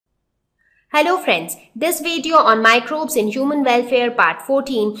Hello friends, this video on microbes in human welfare part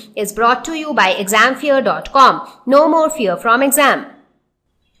 14 is brought to you by examfear.com. No more fear from exam.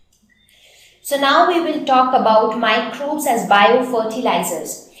 So now we will talk about microbes as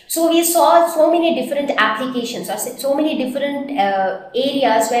biofertilizers. So we saw so many different applications, so many different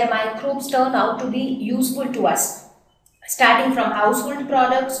areas where microbes turn out to be useful to us. Starting from household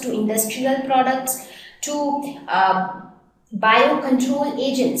products to industrial products to biocontrol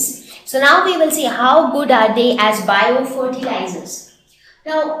agents. So now we will see how good are they as biofertilizers.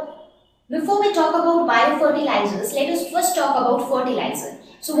 Now, before we talk about biofertilizers, let us first talk about fertilizer.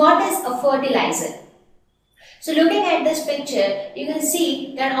 So what is a fertilizer? So looking at this picture, you can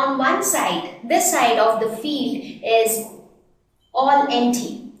see that on one side, this side of the field is all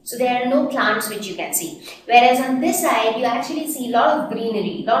empty. So there are no plants which you can see. Whereas on this side, you actually see a lot of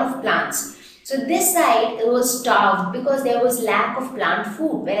greenery, a lot of plants. So this side was starved because there was lack of plant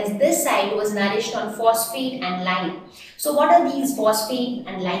food, whereas this side was nourished on phosphate and lime. So what are these phosphate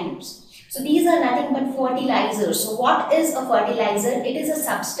and limes? So these are nothing but fertilizers. So what is a fertilizer? It is a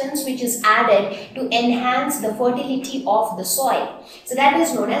substance which is added to enhance the fertility of the soil. So that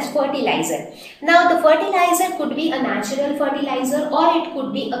is known as fertilizer. Now the fertilizer could be a natural fertilizer or it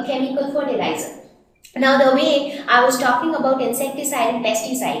could be a chemical fertilizer. Now the way I was talking about insecticide and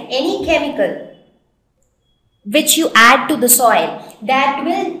pesticide, any chemical which you add to the soil that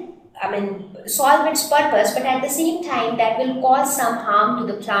will, solve its purpose, but at the same time that will cause some harm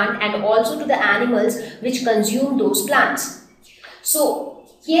to the plant and also to the animals which consume those plants. So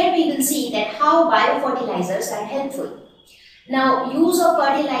here we will see that how biofertilizers are helpful. Now use of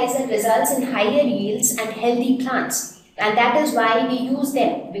fertilizer results in higher yields and healthy plants. And that is why we use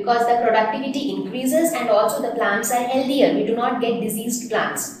them, because the productivity increases and also the plants are healthier. We do not get diseased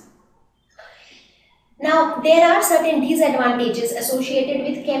plants. Now, there are certain disadvantages associated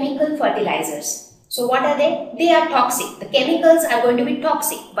with chemical fertilizers. So, what are they? They are toxic. The chemicals are going to be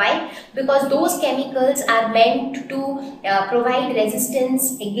toxic. Why? Because those chemicals are meant to provide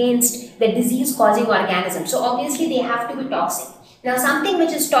resistance against the disease-causing organism. So, obviously, they have to be toxic. Now, something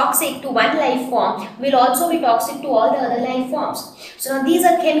which is toxic to one life form will also be toxic to all the other life forms. So, now these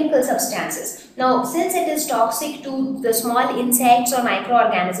are chemical substances. Now, since it is toxic to the small insects or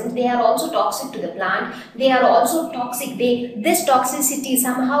microorganisms, they are also toxic to the plant. They are also toxic. This toxicity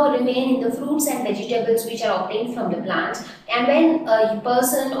somehow remain in the fruits and vegetables which are obtained from the plants. And when a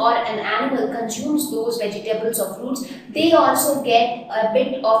person or an animal consumes those vegetables or fruits, they also get a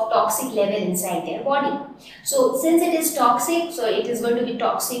bit of toxic level inside their body. So, since it is toxic, so it is going to be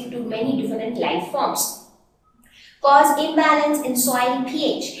toxic to many different life forms. Cause imbalance in soil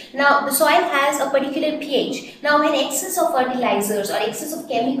pH. Now, the soil has a particular pH. Now, when excess of fertilizers or excess of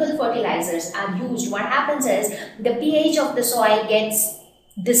chemical fertilizers are used, what happens is the pH of the soil gets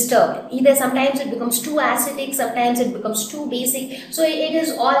disturbed. Either sometimes it becomes too acidic, sometimes it becomes too basic. So, it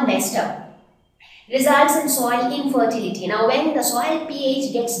is all messed up. Results in soil infertility. Now, when the soil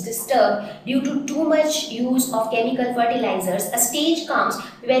pH gets disturbed due to too much use of chemical fertilizers, a stage comes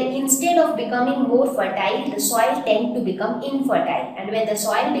where instead of becoming more fertile, the soil tends to become infertile. And when the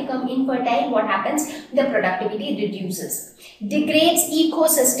soil becomes infertile, what happens? The productivity reduces. Degrades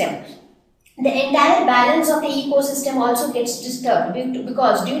ecosystem. The entire balance of the ecosystem also gets disturbed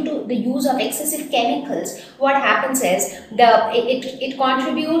because due to the use of excessive chemicals, what happens is it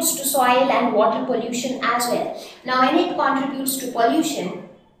contributes to soil and water pollution as well. Now, when it contributes to pollution,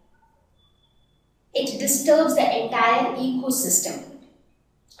 it disturbs the entire ecosystem.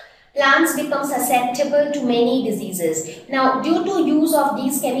 Plants become susceptible to many diseases. Now, due to use of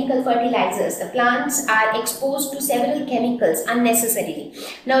these chemical fertilizers, the plants are exposed to several chemicals unnecessarily.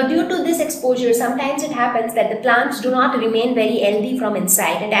 Now, due to this exposure, sometimes it happens that the plants do not remain very healthy from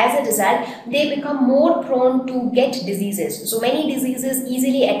inside, and as a result, they become more prone to get diseases. So, many diseases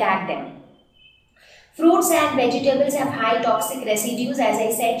easily attack them. Fruits and vegetables have high toxic residues, as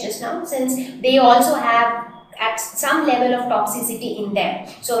I said just now, since they also have at some level of toxicity in them.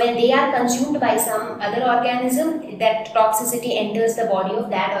 So when they are consumed by some other organism, that toxicity enters the body of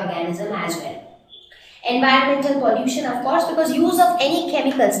that organism as well. Environmental pollution, of course, because use of any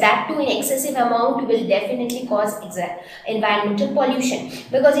chemicals, that too in excessive amount, will definitely cause environmental pollution.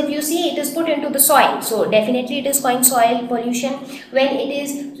 Because if you see, it is put into the soil, so definitely it is causing soil pollution. When it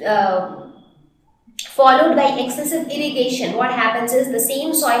is followed by excessive irrigation, what happens is the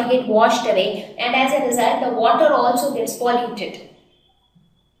same soil gets washed away, and as a result the water also gets polluted.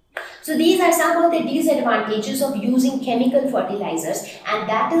 So these are some of the disadvantages of using chemical fertilizers, and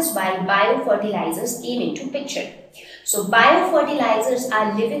that is why biofertilizers came into picture. So biofertilizers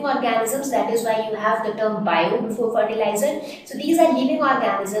are living organisms, that is why you have the term bio before fertilizer. So these are living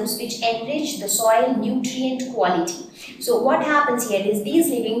organisms which enrich the soil nutrient quality. So what happens here is these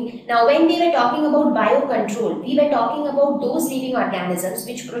living, now when we were talking about biocontrol, we were talking about those living organisms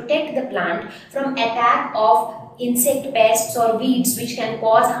which protect the plant from attack of insect pests or weeds which can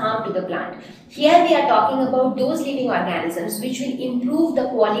cause harm to the plant. Here we are talking about those living organisms which will improve the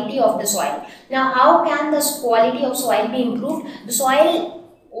quality of the soil. Now how can the quality of soil be improved? The soil,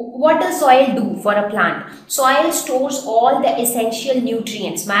 what does soil do for a plant? Soil stores all the essential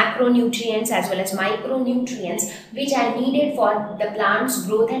nutrients, macronutrients as well as micronutrients which are needed for the plant's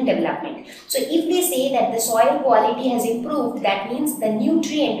growth and development. So if we say that the soil quality has improved, that means the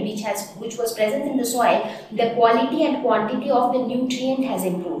nutrient which was present in the soil, the quality and quantity of the nutrient has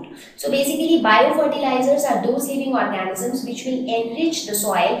improved. So basically biofertilizers are those living organisms which will enrich the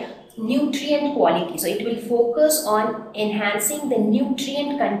soil nutrient quality. So it will focus on enhancing the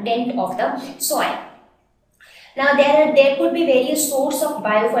nutrient content of the soil. Now there could be various sources of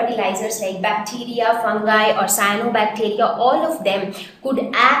biofertilizers like bacteria, fungi or cyanobacteria. All of them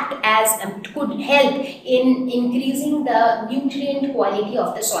could act as, could help in increasing the nutrient quality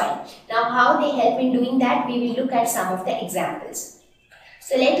of the soil. Now how they help in doing that, we will look at some of the examples.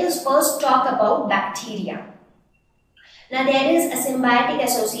 So let us first talk about bacteria. Now there is a symbiotic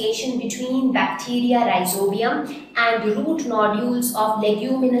association between bacteria rhizobium and root nodules of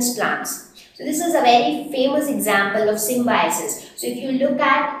leguminous plants. So this is a very famous example of symbiosis. So if you look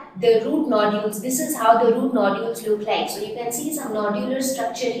at the root nodules, this is how the root nodules look like. So you can see some nodular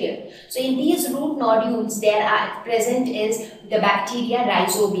structure here. So in these root nodules there are present is the bacteria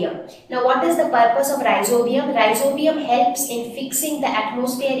rhizobium. Now what is the purpose of rhizobium? Rhizobium helps in fixing the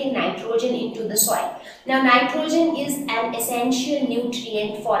atmospheric nitrogen into the soil. Now nitrogen is an essential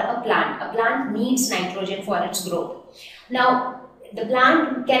nutrient for a plant. A plant needs nitrogen for its growth. Now the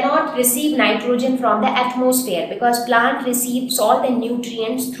plant cannot receive nitrogen from the atmosphere because plant receives all the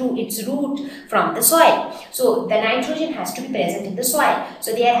nutrients through its root from the soil. So the nitrogen has to be present in the soil.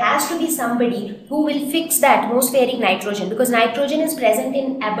 So there has to be somebody who will fix the atmospheric nitrogen, because nitrogen is present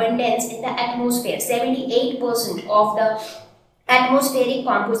in abundance in the atmosphere. 78% of the atmospheric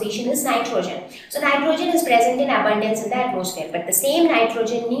composition is nitrogen. So nitrogen is present in abundance in the atmosphere, but the same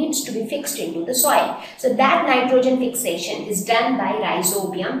nitrogen needs to be fixed into the soil. So that nitrogen fixation is done by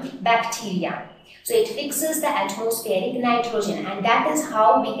rhizobium bacteria. So it fixes the atmospheric nitrogen, and that is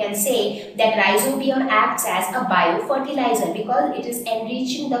how we can say that rhizobium acts as a biofertilizer, because it is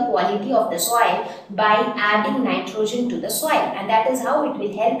enriching the quality of the soil by adding nitrogen to the soil, and that is how it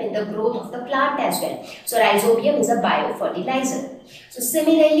will help in the growth of the plant as well. So rhizobium is a biofertilizer. So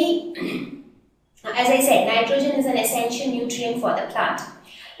similarly, as I said, nitrogen is an essential nutrient for the plant.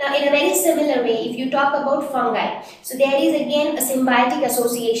 Now in a very similar way, if you talk about fungi, so there is again a symbiotic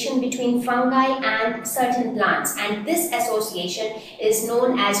association between fungi and certain plants, and this association is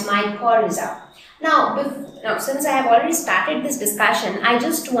known as mycorrhiza. Now since I have already started this discussion, I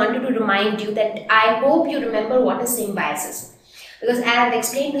just wanted to remind you that I hope you remember what is symbiosis, because I have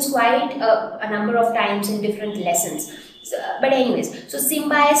explained this quite a number of times in different lessons. But anyways, so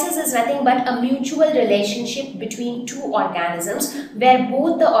symbiosis is nothing but a mutual relationship between two organisms where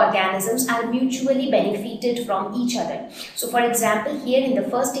both the organisms are mutually benefited from each other. So for example, here in the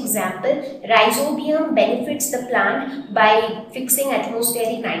first example, rhizobium benefits the plant by fixing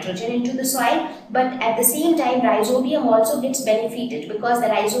atmospheric nitrogen into the soil, but at the same time rhizobium also gets benefited because the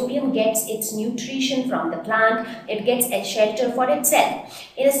rhizobium gets its nutrition from the plant, it gets a shelter for itself.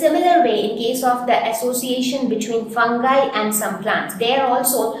 In a similar way, in case of the association between fungi and some plants, there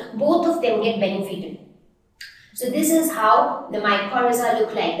also both of them get benefited. So this is how the mycorrhiza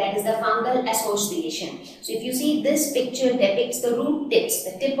look like, that is the fungal association. So if you see, this picture depicts the root tips,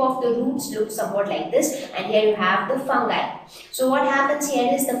 the tip of the roots look somewhat like this, and here you have the fungi. So what happens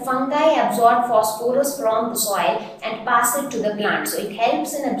here is the fungi absorb phosphorus from the soil and pass it to the plant. So it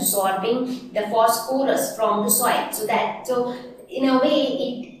helps in absorbing the phosphorus from the soil. So in a way,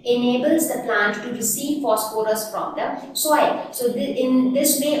 it enables the plant to receive phosphorus from the soil. So in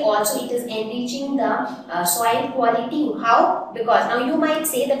this way also it is enriching the soil quality. How? Because now you might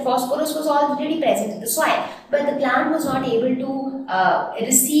say that phosphorus was already present in the soil, but the plant was not able to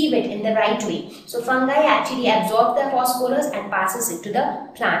receive it in the right way. So fungi actually absorb the phosphorus and passes it to the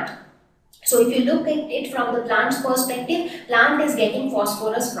plant. So if you look at it from the plant's perspective, plant is getting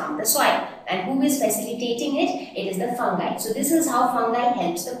phosphorus from the soil, and who is facilitating it? It is the fungi. So this is how fungi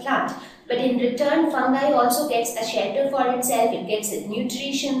helps the plant. But in return, fungi also gets a shelter for itself, it gets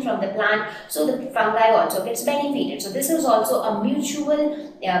nutrition from the plant, so the fungi also gets benefited. So this is also a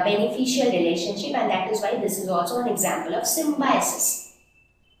mutual beneficial relationship, and that is why this is also an example of symbiosis.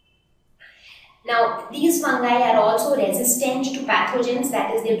 Now, these fungi are also resistant to pathogens,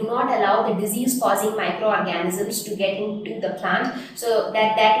 that is, they do not allow the disease-causing microorganisms to get into the plant, so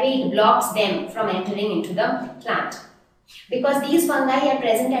that way it blocks them from entering into the plant. Because these fungi are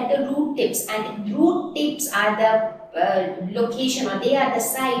present at the root tips, and root tips are the location, or they are the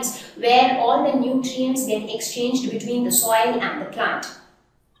sites where all the nutrients get exchanged between the soil and the plant.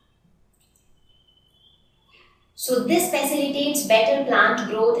 So this facilitates better plant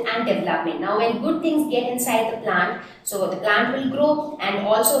growth and development. Now when good things get inside the plant, so the plant will grow, and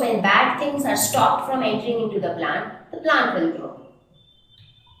also when bad things are stopped from entering into the plant will grow.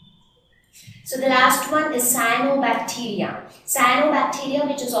 So the last one is cyanobacteria. Cyanobacteria,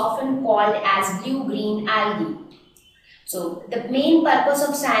 which is often called as blue-green algae. So the main purpose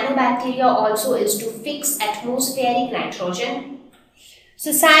of cyanobacteria also is to fix atmospheric nitrogen. So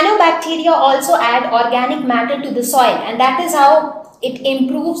cyanobacteria also add organic matter to the soil, and that is how it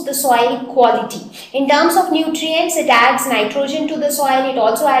improves the soil quality. In terms of nutrients, it adds nitrogen to the soil, it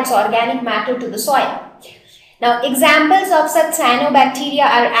also adds organic matter to the soil. Now examples of such cyanobacteria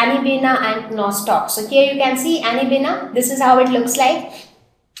are Anibina and Nostoc. So here you can see Anibina, this is how it looks like.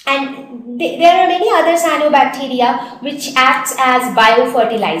 And there are many other cyanobacteria which acts as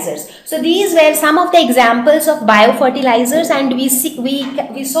biofertilizers. So these were some of the examples of biofertilizers, and we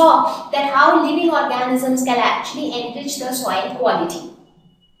saw that how living organisms can actually enrich the soil quality.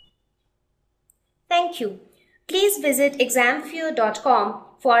 Thank you. Please visit examfear.com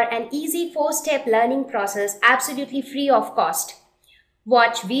for an easy 4-step learning process absolutely free of cost.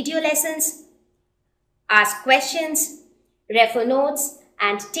 Watch video lessons, ask questions, refer notes,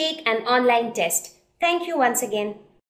 and take an online test. Thank you once again.